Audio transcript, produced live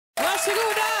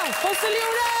Varsågoda,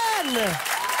 Postiljonen!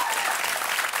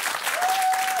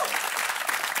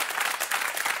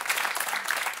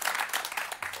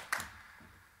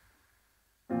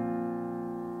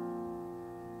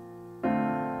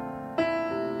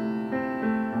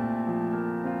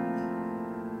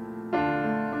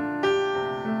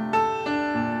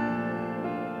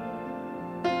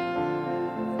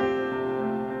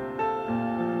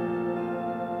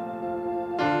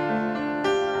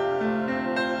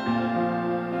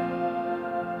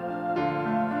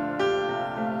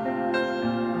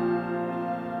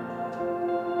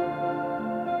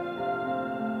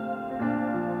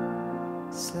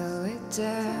 Slow it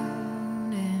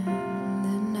down in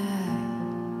the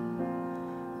night.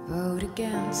 Vote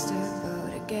against her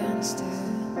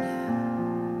now.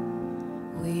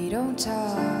 We don't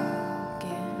talk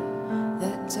in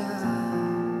the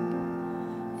dark.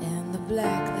 In the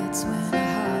black, that's when our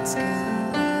hearts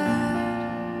collide.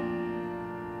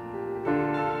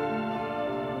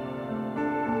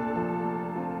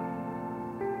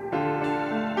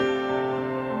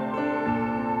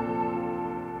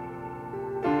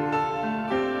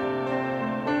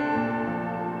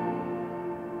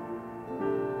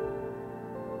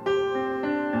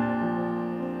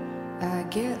 I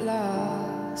get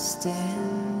lost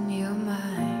in your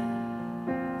mind.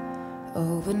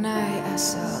 Overnight I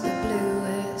saw the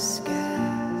bluest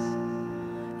skies.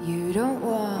 You don't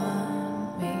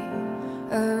want me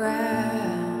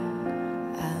around.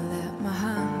 I let my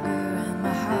hunger and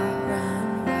my heart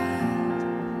run wild.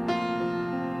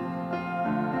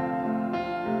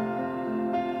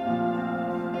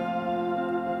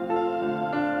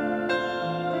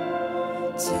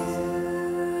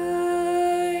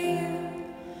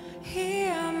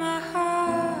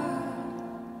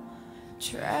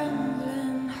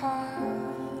 Trembling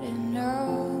heart, and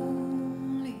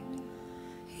only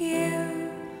you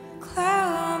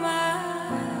cloud my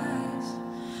eyes.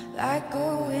 Like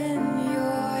when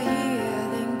you're here,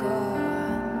 then gone.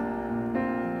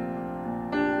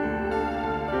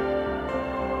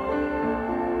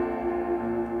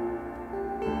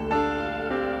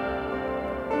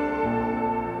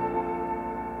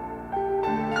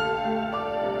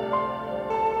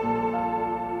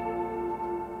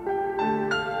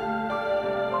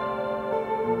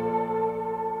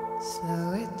 Slow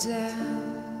it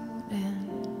down in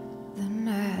the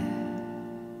night.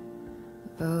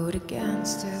 Vote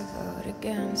against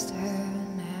her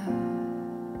now.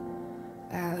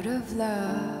 Out of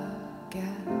luck, I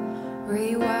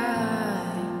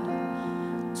rewind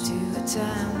to a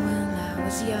time when I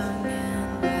was young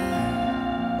and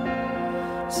blind.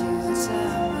 To a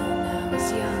time when I was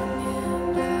young and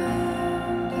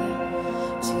blind.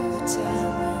 To a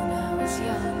time when I was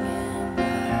young and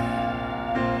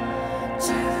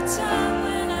to a time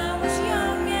when I was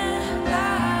young and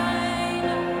blind.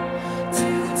 To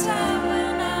a time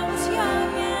when I was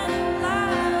young and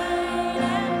blind.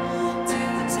 To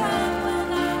a time when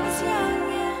I was young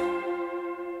and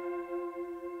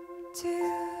do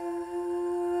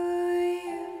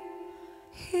you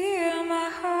hear my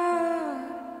heart?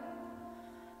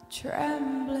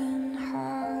 Trembling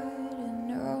heart, and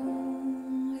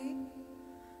only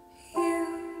you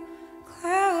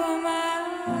cloud my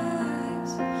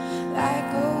eyes.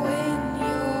 Like when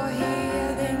you're here,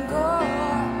 then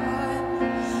gone.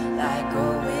 Like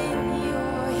when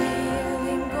you're here,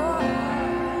 then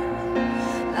gone.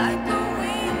 Like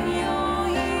when you're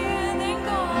here, then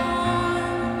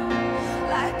gone.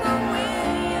 Like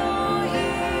when you're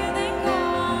here, then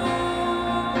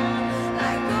gone.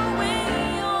 Like when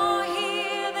you're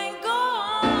here, then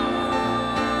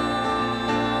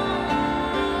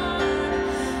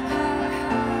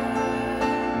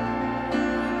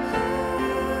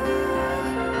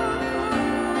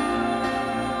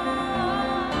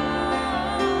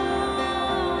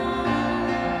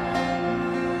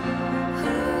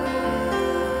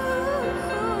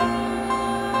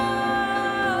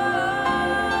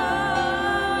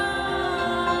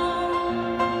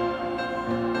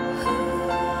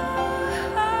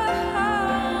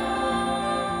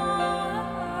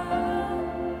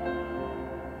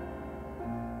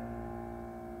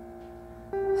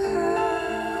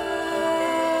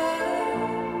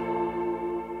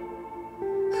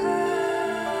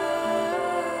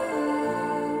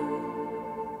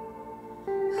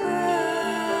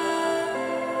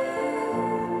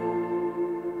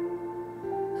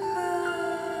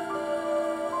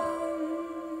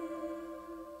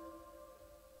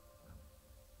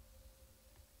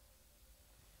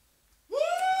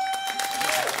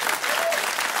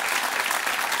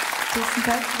Tusen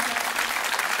takk.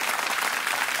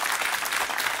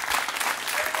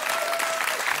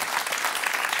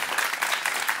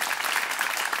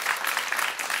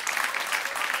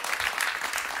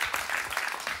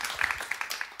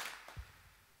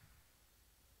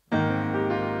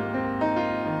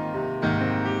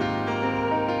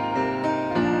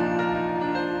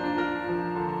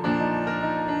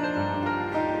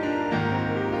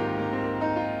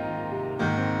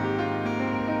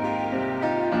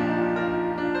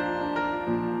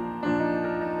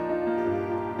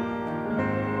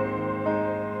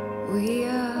 We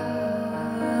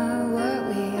are what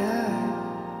we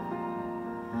are,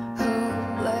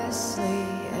 hopelessly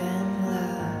in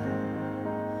love.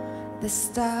 The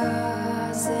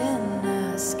stars in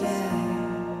the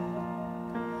sky,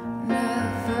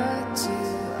 never to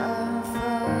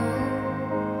unfold.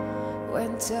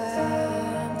 When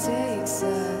time takes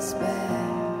us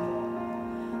back,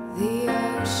 the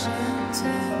ocean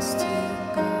turns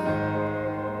to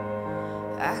gold.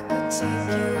 I could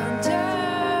take you under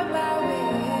my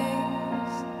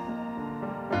wings,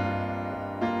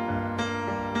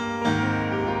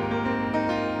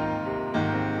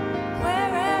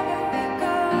 wherever we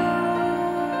go.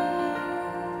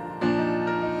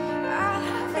 Our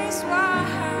love is wild,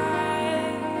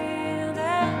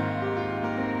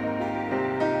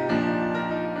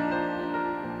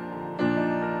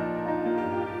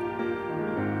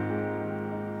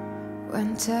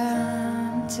 when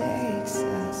time takes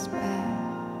us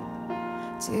back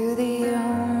to the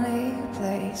only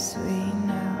place we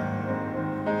know.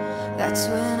 That's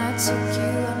when I took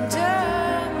you under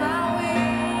my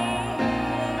wings.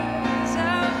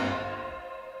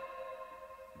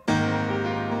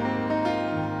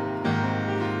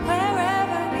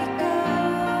 Wherever we go,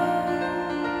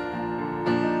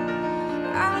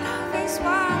 our love is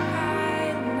wide.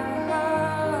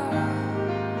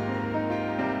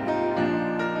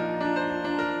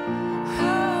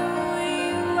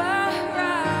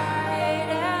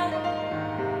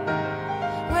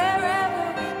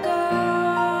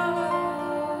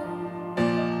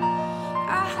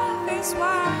 It's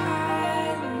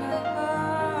wide, no.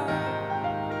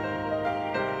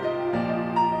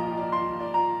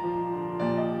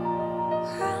 Our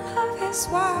love is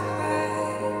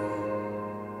wide.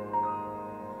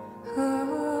 Oh,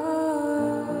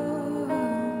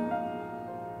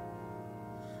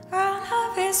 our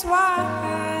love is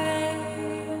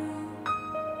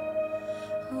wide.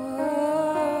 Oh,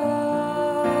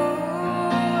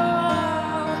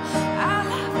 our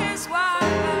love is wide.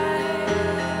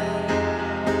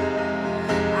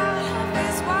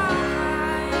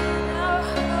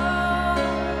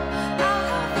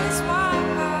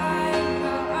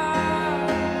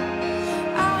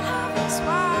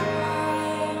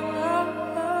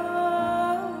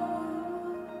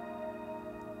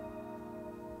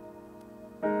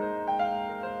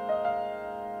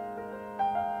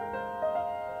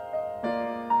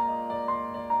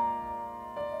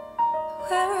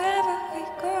 Wherever we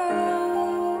go,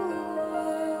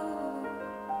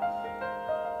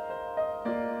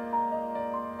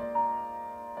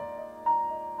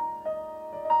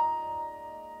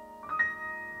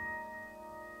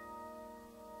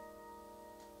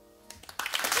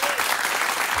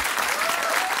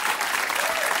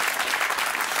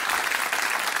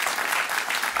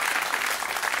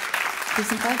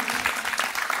 Tusen takk.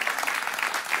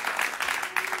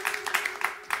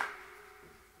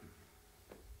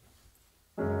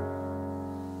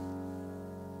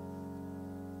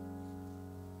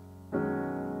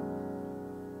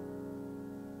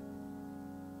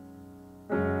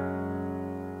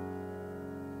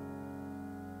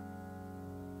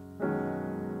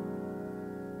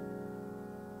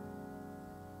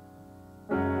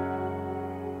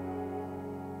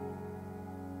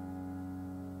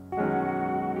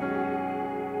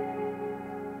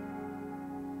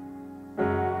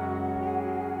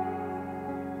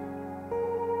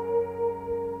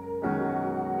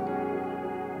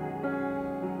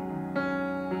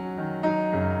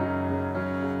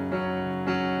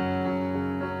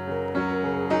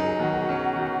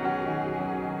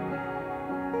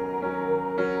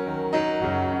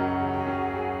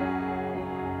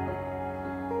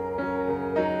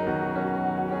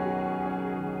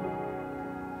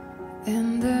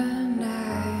 in the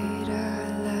night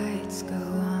our lights go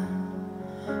on.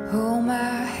 Hold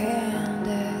my hand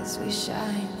as we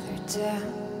shine through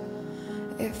town.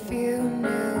 If you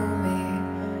knew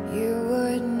me, you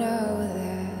would know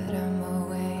that I'm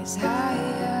always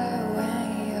higher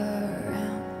when you're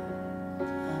around.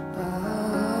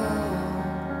 Oh,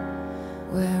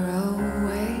 we're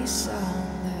always on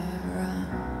the run.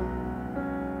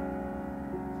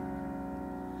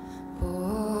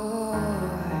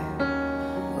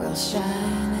 We'll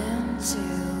shine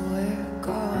until we're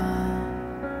gone.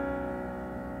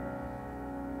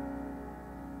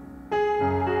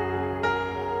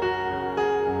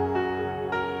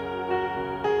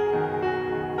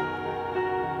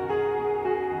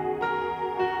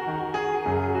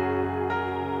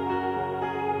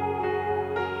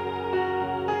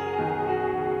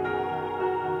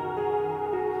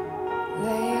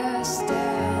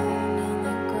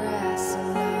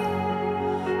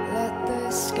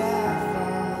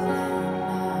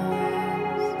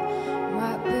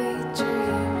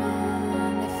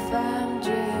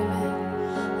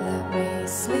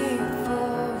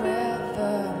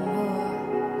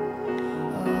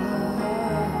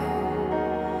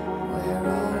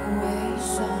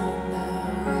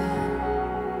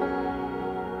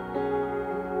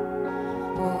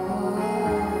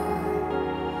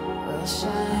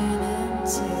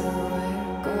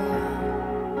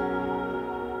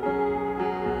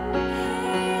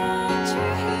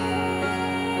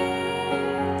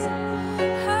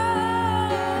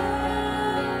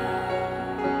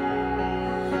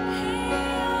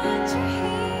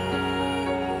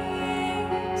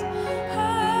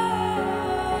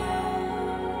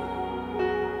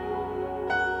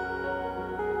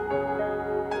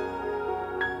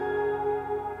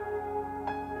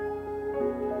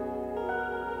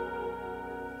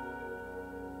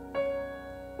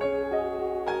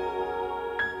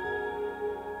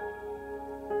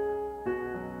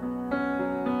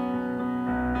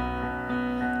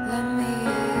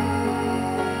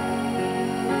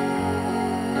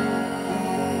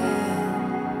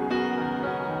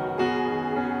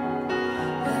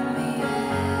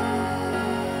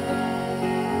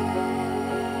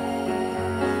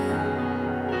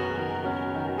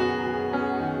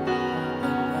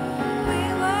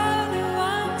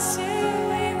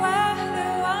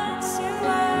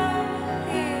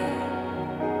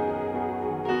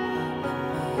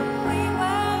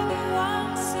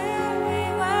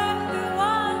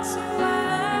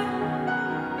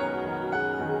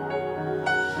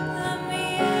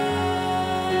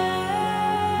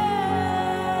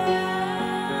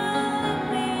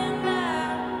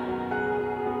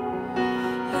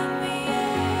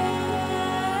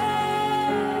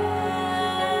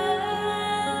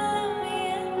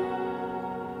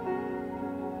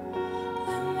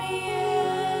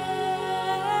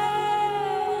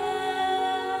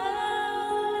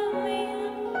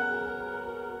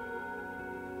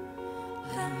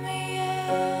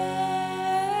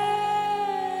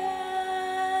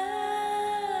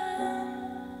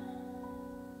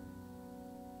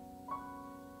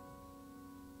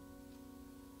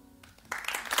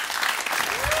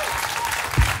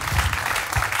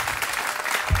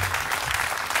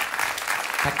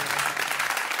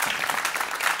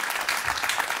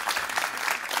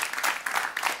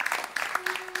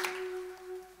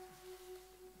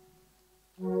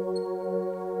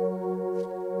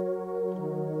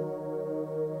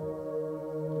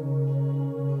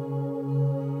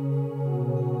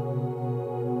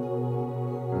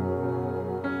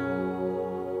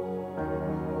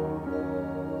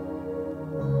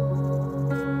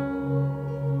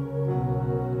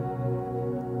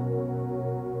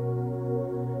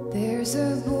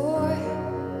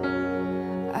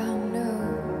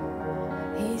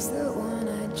 he's the one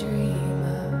I dream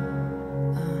of.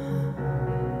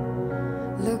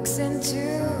 Looks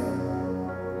into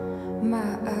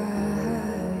my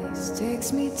eyes,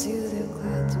 takes me to the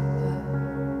clouds above.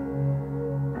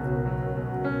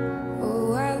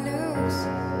 Oh, I lose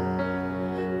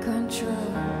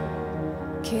control,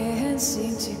 can't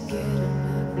seem to get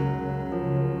enough.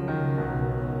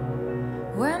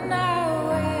 When I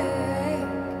wake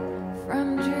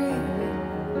from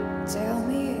dreaming, tell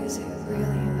me, is it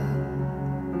really love?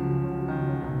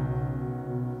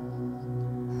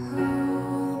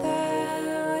 All that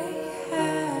we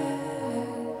had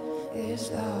is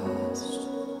lost.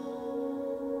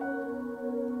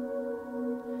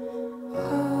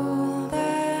 All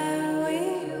that we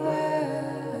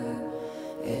were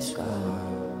is gone.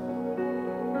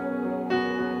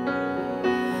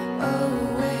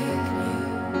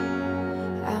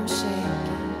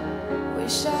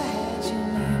 Wish I had you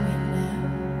near me now.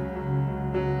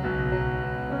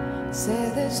 Say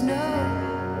there's no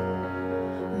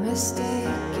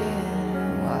mistaking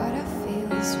what I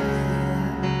feel is really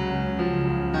love.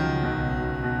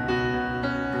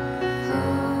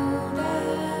 All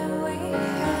that we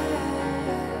had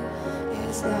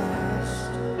is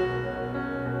lost.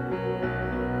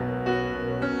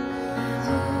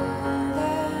 All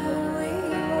that we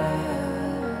were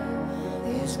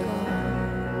is gone.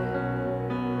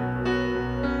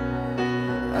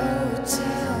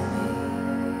 Tell me,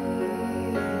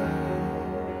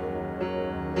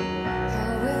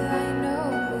 how will I know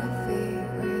if he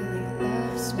really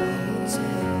loves me?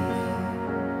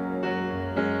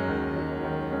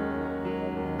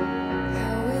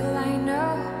 How will I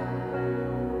know?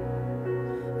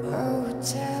 Oh,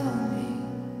 tell me.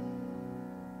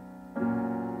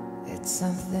 It's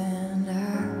something I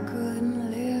couldn't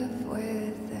live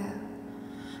without.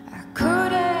 I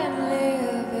couldn't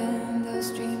live in those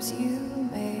dreams you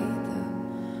made them.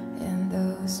 In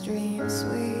those dreams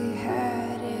we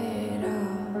had it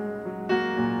all.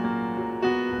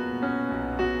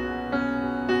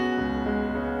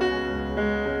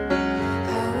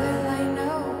 How will I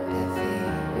know if he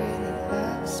really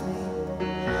loves me?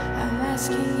 I'm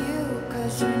asking you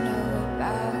 'cause you know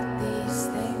about these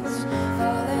things.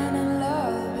 Falling in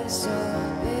love is so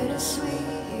bittersweet.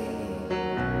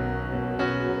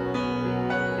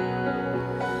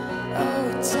 Oh,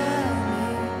 tell me,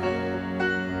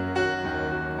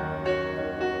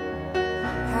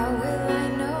 how will I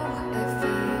know if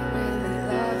he really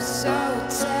loves? So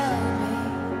tell me,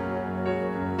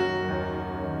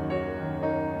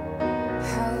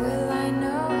 how will I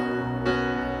know?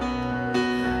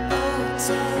 Oh,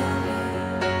 tell me.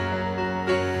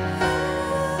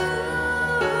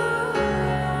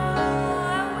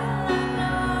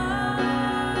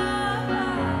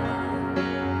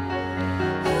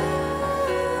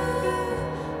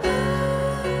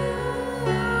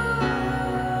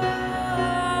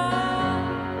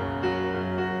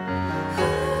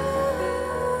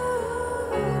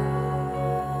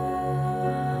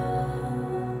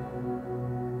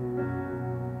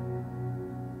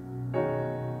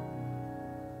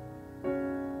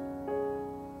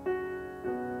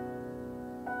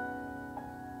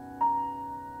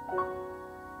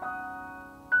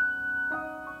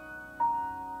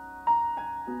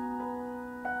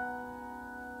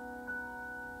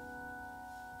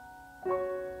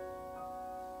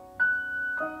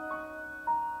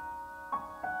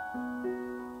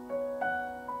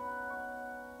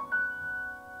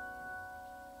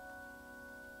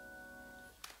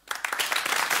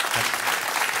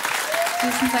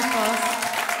 Tusen takk for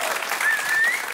oss.